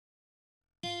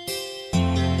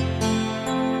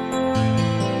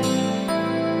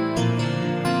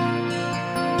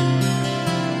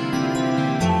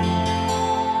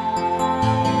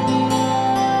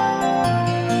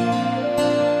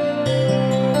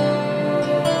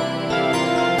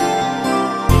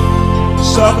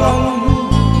stuck on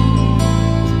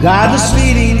you. Got this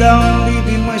feeling down deep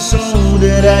in my soul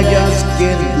that I just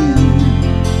can't do.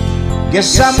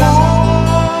 Guess I'm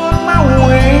on my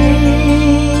way.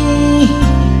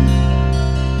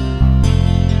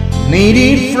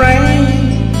 Needed friend,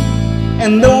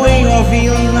 and the way I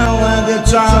feel now, I got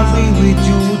to be with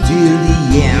you till the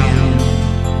end.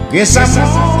 Guess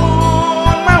I'm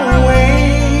on my way.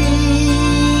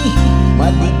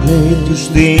 Might be glad to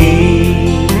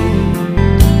stay.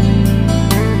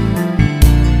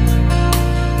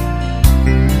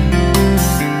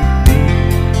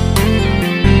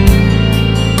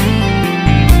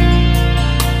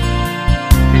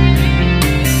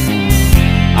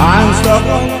 I'm stuck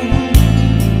on you.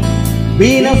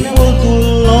 Been a fool too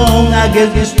long. I guess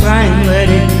this time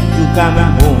ready to come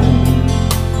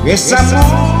home. Guess I'm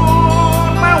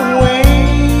on my way.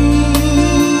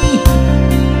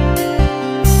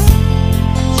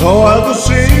 So I will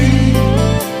say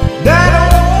that a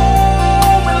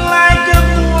woman like you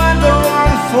wonder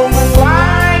on for me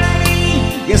like me.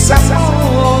 Yes, I'm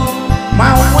on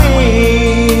my way.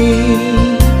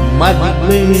 Might be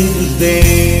glad to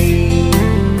stay.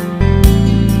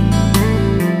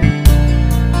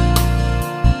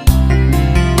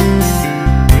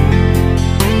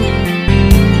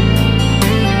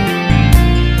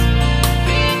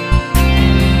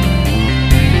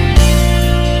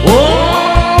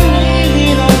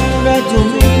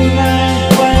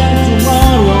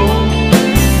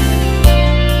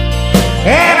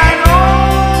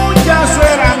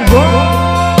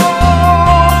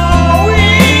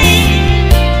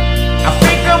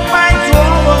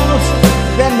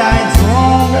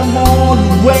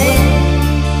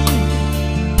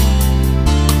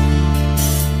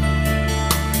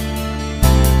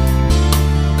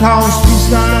 Cause this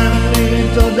time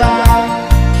little die,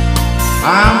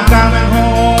 I'm coming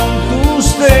home to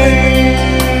stay.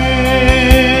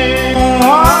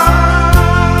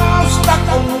 I'm stuck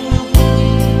on you.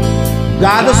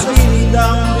 Got a feeling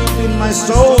down deep in my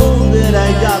soul that I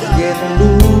just can't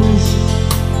lose.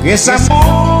 Guess I'm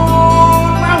on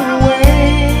my way.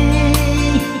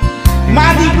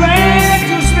 Mighty